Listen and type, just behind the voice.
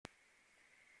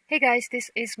Hey guys, this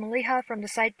is Maliha from the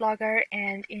site Blogger,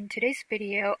 and in today's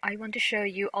video I want to show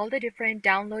you all the different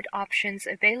download options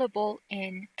available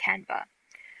in Canva.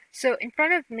 So in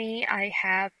front of me I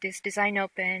have this design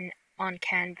open on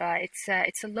Canva.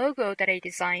 It's a logo that I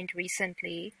designed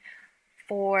recently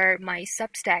for my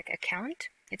Substack account.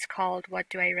 It's called What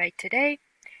Do I Write Today?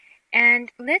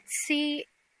 And let's see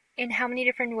in how many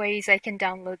different ways I can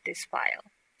download this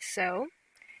file. So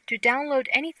to download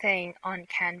anything on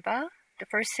Canva, the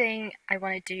first thing I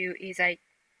want to do is I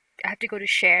have to go to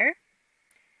Share.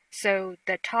 So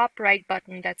the top right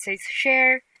button that says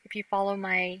Share, if you follow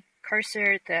my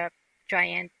cursor, the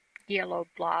giant yellow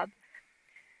blob.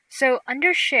 So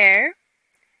under Share,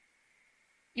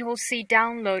 you will see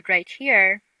Download right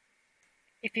here.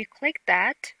 If you click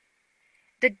that,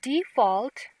 the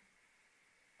default,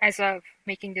 as of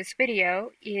making this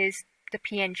video, is the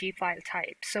PNG file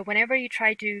type. So whenever you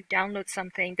try to download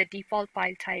something, the default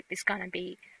file type is going to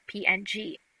be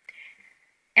PNG.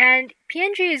 And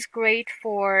PNG is great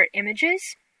for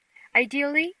images,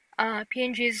 ideally.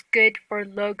 PNG is good for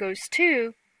logos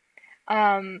too,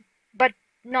 but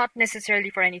not necessarily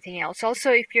for anything else.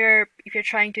 Also, if you're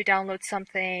trying to download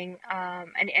something,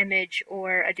 an image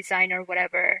or a design or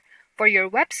whatever for your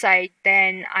website,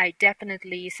 then I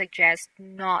definitely suggest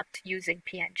not using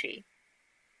PNG.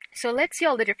 So let's see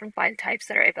all the different file types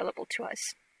that are available to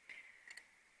us.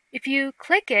 If you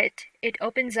click it, it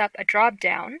opens up a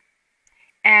drop-down,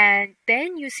 and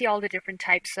then you see all the different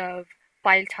types of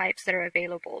file types that are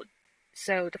available.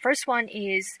 So the first one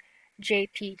is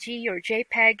JPG or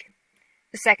JPEG.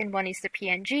 The second one is the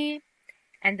PNG,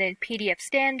 and then PDF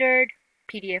standard,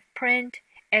 PDF print,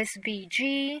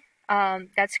 SVG.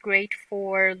 That's great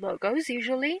for logos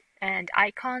usually, and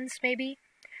icons maybe.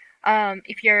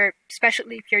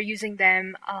 Especially if you're using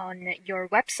them on your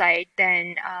website,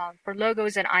 then for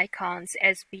logos and icons,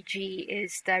 SVG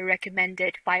is the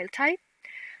recommended file type.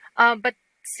 But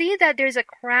see that there's a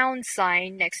crown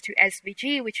sign next to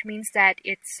SVG, which means that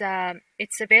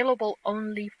it's available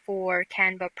only for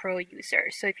Canva Pro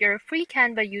users. So if you're a free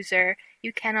Canva user,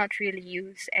 you cannot really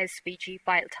use SVG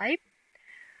file type.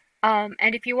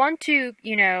 And if you want to,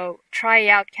 try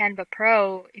out Canva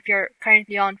Pro, if you're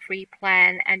currently on free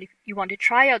plan and if you want to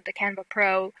try out the Canva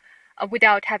Pro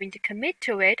without having to commit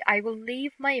to it, I will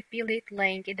leave my affiliate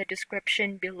link in the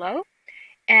description below.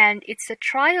 And it's a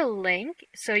trial link,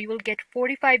 so you will get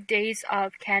 45 days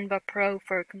of Canva Pro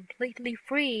for completely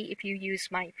free if you use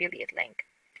my affiliate link.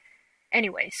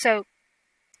 Anyway, so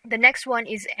the next one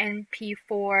is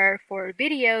MP4 for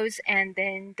videos, and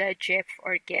then the GIF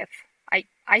or GIF.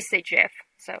 I say GIF,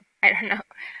 so I don't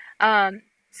know.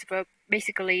 So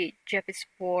basically, GIF is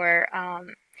for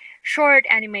short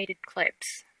animated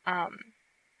clips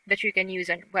that you can use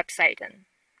on website and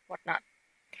whatnot.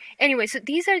 Anyway, so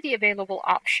these are the available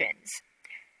options.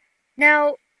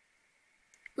 Now,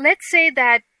 let's say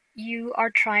that you are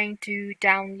trying to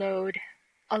download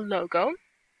a logo.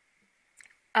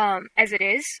 As it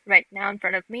is right now in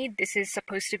front of me, this is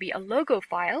supposed to be a logo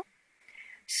file.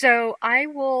 So I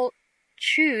will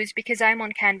choose, because I'm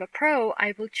on Canva Pro,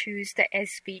 I will choose the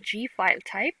SVG file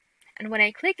type. And when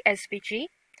I click SVG,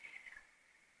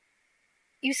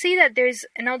 you see that there's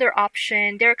another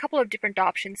option. There are a couple of different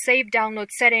options. Save download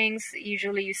settings.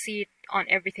 Usually you see it on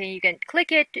everything. You can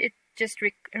click it. It just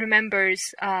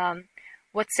remembers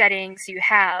what settings you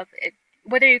have.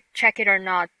 Whether you check it or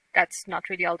not, that's not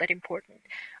really all that important.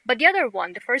 But the other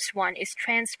one, the first one, is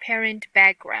transparent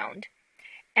background.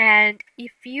 And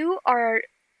if you are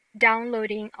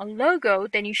downloading a logo,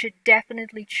 then you should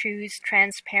definitely choose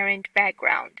transparent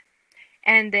background,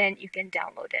 and then you can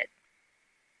download it.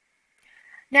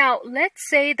 Now, let's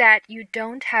say that you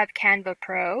don't have Canva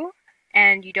Pro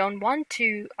and you don't want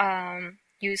to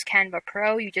use Canva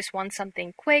Pro, you just want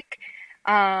something quick,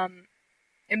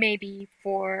 maybe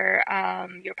for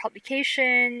your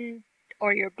publication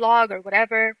or your blog or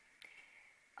whatever,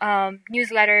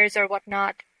 newsletters or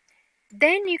whatnot.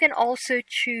 Then you can also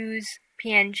choose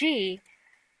PNG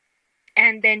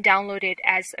and then download it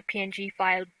as a PNG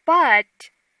file. But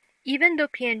even though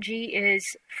PNG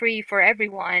is free for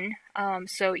everyone,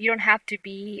 so you don't have to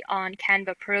be on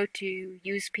Canva Pro to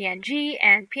use PNG,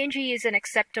 and PNG is an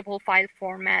acceptable file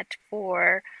format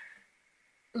for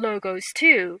logos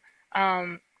too.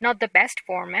 Not the best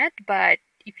format, but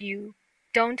if you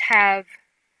don't have,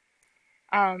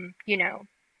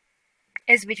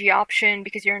 SVG option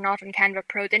because you're not on Canva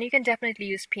Pro, then you can definitely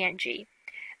use PNG.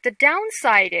 The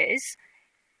downside is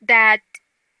that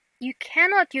you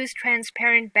cannot use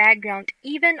transparent background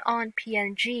even on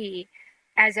PNG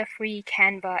as a free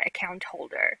Canva account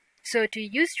holder. So to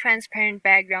use transparent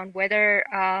background, whether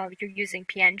you're using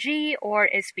PNG or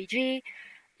SVG,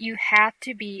 you have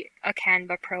to be a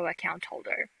Canva Pro account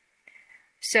holder.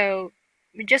 So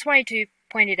we just wanted to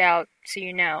point it out so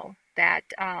you know that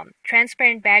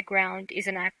transparent background is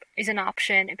an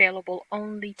option available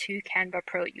only to Canva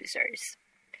Pro users.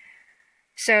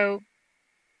 So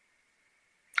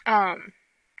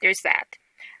there's that.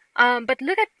 But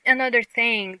look at another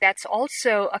thing that's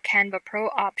also a Canva Pro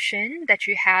option that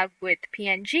you have with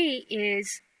PNG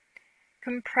is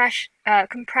compress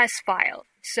file.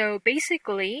 So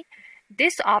basically,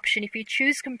 this option, if you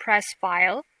choose compress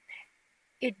file,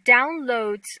 it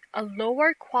downloads a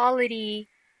lower quality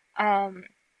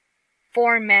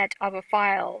format of a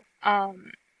file,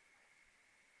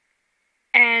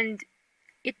 and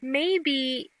it may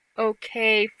be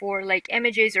okay for like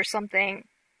images or something.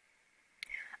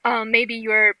 Maybe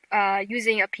you're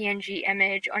using a PNG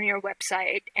image on your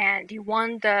website and you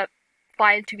want the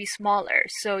file to be smaller,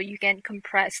 so you can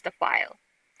compress the file.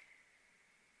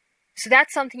 So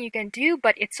that's something you can do,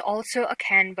 but it's also a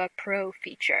Canva Pro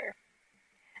feature.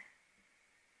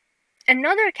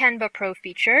 Another Canva Pro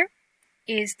feature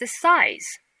is the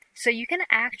size. So you can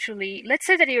actually, let's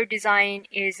say that your design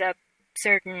is a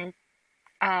certain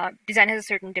design has a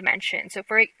certain dimension. So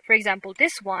for example,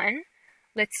 this one,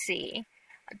 let's see,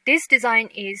 this design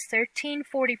is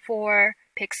 1344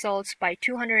 pixels by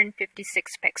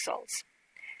 256 pixels.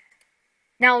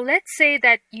 Now let's say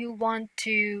that you want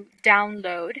to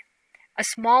download a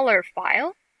smaller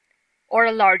file or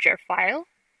a larger file.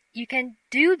 You can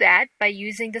do that by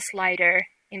using the slider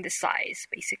in the size,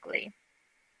 basically.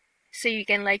 So you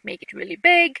can like make it really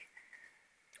big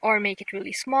or make it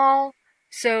really small.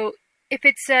 So if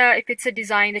it's a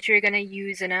design that you're gonna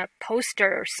use in a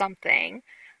poster or something,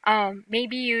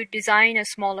 maybe you design a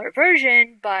smaller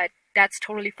version, but that's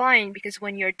totally fine because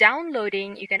when you're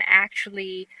downloading, you can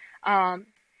actually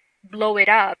blow it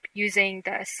up using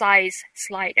the size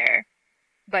slider.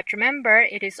 But remember,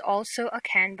 it is also a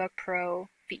Canva Pro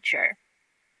feature.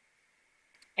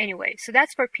 Anyway, so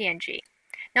that's for PNG.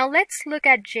 Now let's look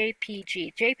at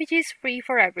JPG. JPG is free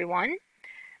for everyone.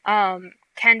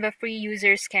 Canva free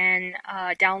users can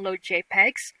download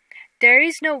JPEGs. There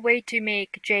is no way to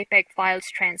make JPEG files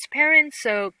transparent,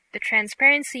 so the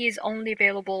transparency is only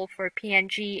available for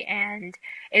PNG and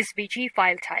SVG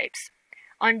file types.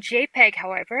 On JPEG,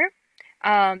 however,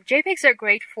 JPEGs are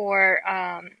great for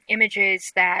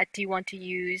images that you want to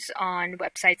use on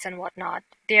websites and whatnot.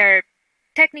 They're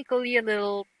technically a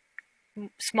little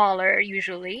smaller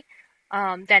usually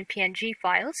than PNG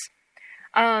files.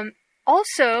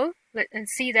 Also,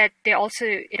 let's see that it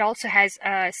also has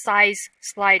a size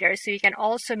slider, so you can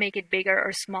also make it bigger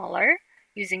or smaller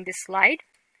using this slide.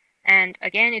 And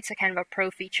again, it's a Canva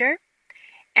Pro feature.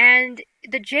 And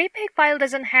the JPEG file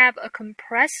doesn't have a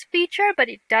compress feature, but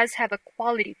it does have a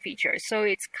quality feature. So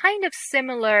it's kind of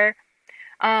similar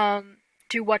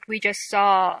to what we just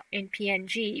saw in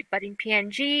PNG. But in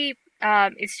PNG,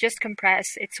 it's just compress.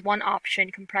 It's one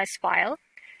option, compress file.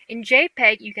 In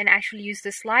JPEG, you can actually use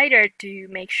the slider to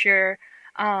make sure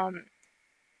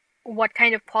what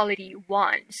kind of quality you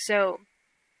want. So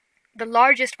the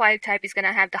largest file type is going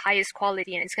to have the highest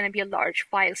quality, and it's going to be a large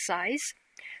file size.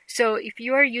 So if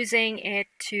you are using it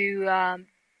to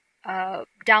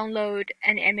download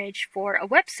an image for a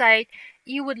website,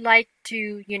 you would like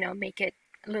to, make it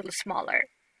a little smaller.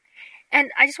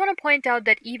 And I just want to point out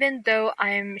that even though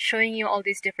I'm showing you all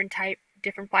these different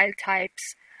file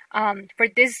types for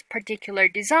this particular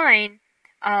design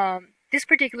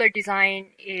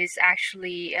is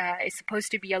actually is supposed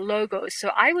to be a logo. So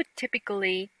I would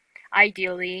typically,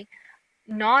 ideally,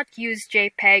 not use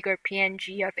JPEG or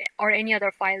PNG or any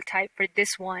other file type for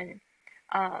this one,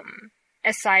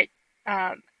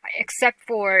 except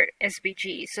for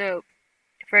SVG. So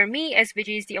for me,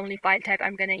 SVG is the only file type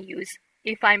I'm going to use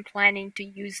if I'm planning to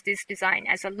use this design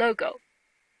as a logo.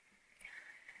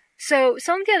 So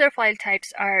some of the other file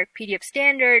types are PDF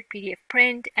standard, PDF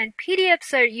print, and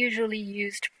PDFs are usually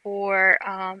used for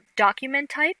document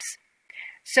types.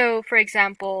 So for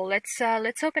example,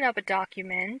 let's open up a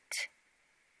document.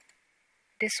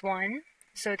 This one.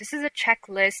 So this is a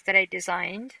checklist that I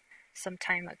designed some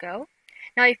time ago.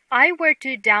 Now if I were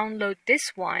to download this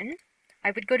one,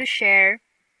 I would go to share,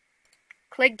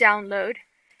 click download,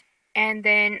 and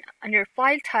then under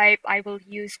file type I will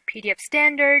use PDF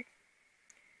standard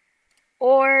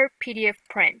or PDF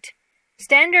print.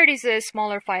 Standard is a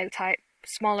smaller file type,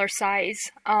 smaller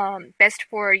size, best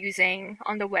for using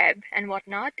on the web and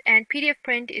whatnot, and PDF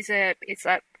print is a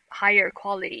higher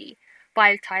quality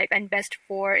file type and best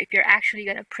for if you're actually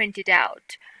going to print it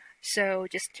out. So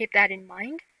just keep that in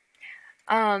mind.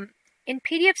 In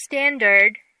PDF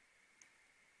Standard,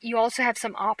 you also have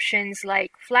some options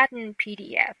like flatten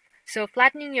PDF. So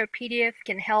flattening your PDF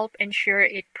can help ensure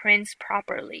it prints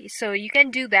properly. So you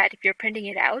can do that if you're printing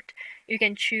it out. You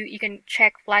can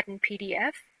check flatten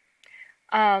PDF.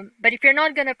 But if you're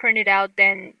not gonna print it out,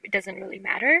 then it doesn't really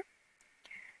matter.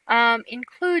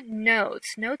 Include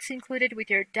notes. Notes included with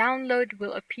your download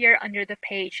will appear under the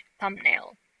page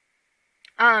thumbnail.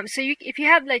 So if you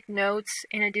have like notes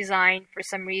in a design for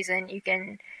some reason, you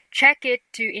can check it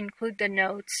to include the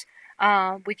notes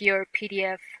with your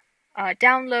PDF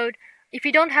download. If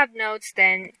you don't have notes,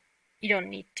 then you don't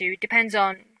need to. It depends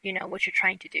on what you're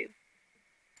trying to do.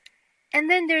 And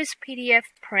then there's PDF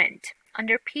print.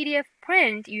 Under PDF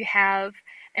print, you have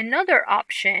another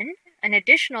option, an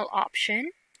additional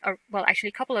option, or well, actually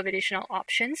a couple of additional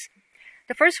options.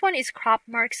 The first one is crop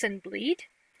marks and bleed.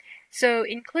 So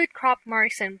include crop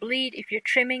marks and bleed if you're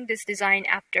trimming this design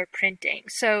after printing.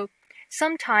 So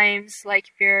sometimes,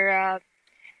 like if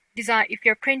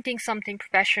you're printing something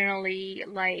professionally,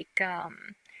 like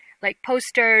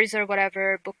posters or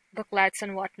whatever, booklets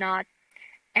and whatnot,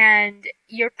 and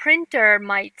your printer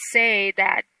might say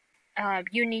that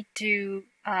you need to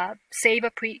save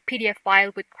a PDF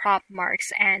file with crop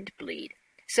marks and bleed.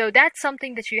 So that's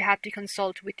something that you have to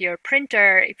consult with your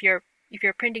printer if you're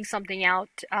printing something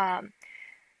out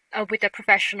with a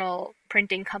professional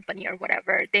printing company or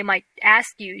whatever. They might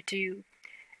ask you to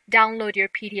download your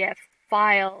PDF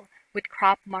file with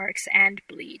crop marks and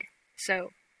bleed.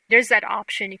 So there's that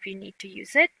option if you need to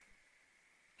use it.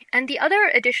 And the other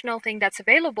additional thing that's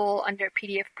available under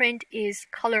PDF print is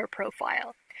color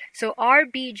profile. So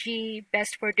RBG,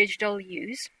 best for digital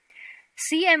use.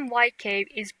 CMYK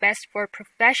is best for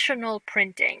professional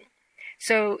printing.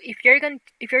 So if you're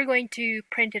going to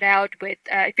print it out with,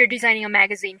 if you're designing a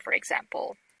magazine, for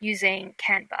example, using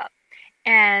Canva,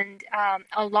 and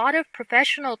a lot of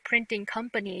professional printing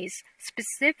companies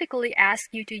specifically ask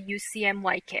you to use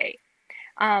CMYK.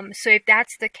 So if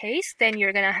that's the case, then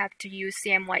you're gonna have to use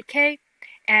CMYK,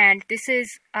 and this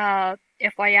is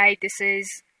FYI, this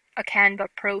is a Canva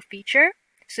Pro feature.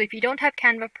 So if you don't have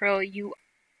Canva Pro, you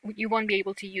won't be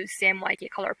able to use CMYK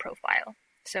color profile.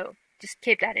 So just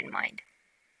keep that in mind.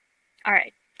 All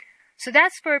right, so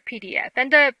that's for PDF.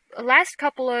 And the last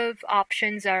couple of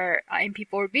options are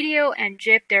MP4 video and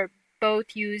GIF. They're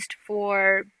both used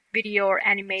for video or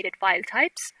animated file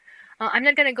types. I'm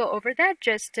not going to go over that,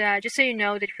 just so you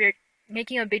know that if you're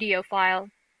making a video file,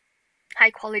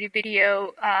 high quality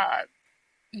video,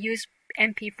 use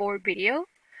MP4 video.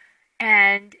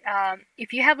 And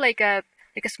if you have like a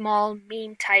small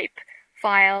meme type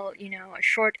file, a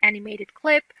short animated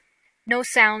clip, no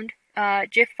sound,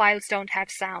 GIF files don't have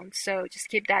sound, so just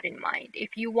keep that in mind.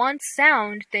 If you want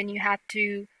sound, then you have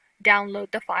to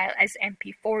download the file as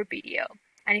MP4 video.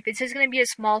 And if it's just going to be a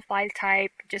small file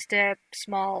type, just a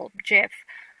small GIF,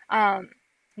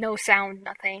 no sound,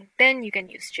 nothing, then you can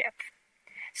use GIF.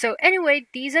 So anyway,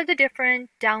 these are the different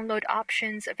download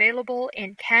options available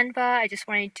in Canva. I just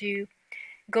wanted to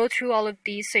go through all of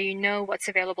these so you know what's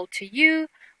available to you,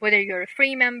 whether you're a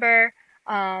free member,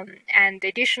 and the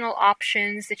additional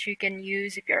options that you can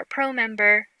use if you're a pro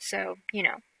member. So,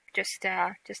 yeah,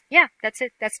 that's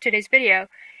it. That's today's video.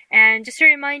 And just a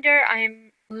reminder,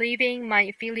 I'm leaving my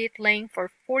affiliate link for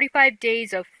 45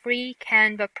 days of free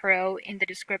Canva Pro in the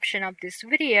description of this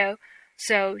video.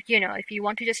 So, if you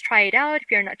want to just try it out,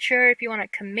 if you're not sure, if you want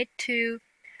to commit to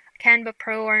Canva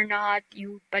Pro or not,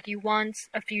 but you want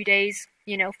a few days,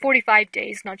 45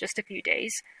 days, not just a few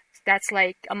days. So that's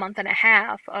like a month and a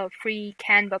half of free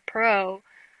Canva Pro.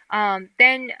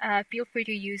 Then feel free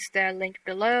to use the link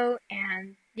below.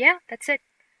 And yeah, that's it.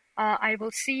 I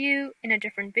will see you in a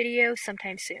different video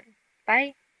sometime soon.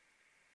 Bye.